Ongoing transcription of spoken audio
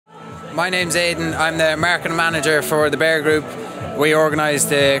My name's Aidan. I'm the marketing manager for the Bear Group. We organised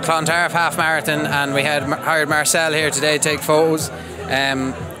the Clontarf Half Marathon and we had hired Marcel here today to take photos.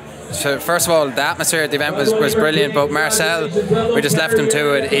 So first of all, the atmosphere at the event was brilliant, but Marcel, we just left him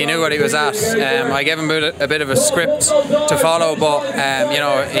to it. He knew what he was at. I gave him a bit of a script to follow, but you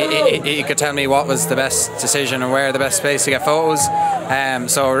know, he could tell me what was the best decision and where the best space to get photos.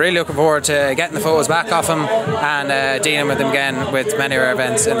 So we're really looking forward to getting the photos back off him and dealing with him again with many of our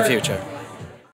events in the future.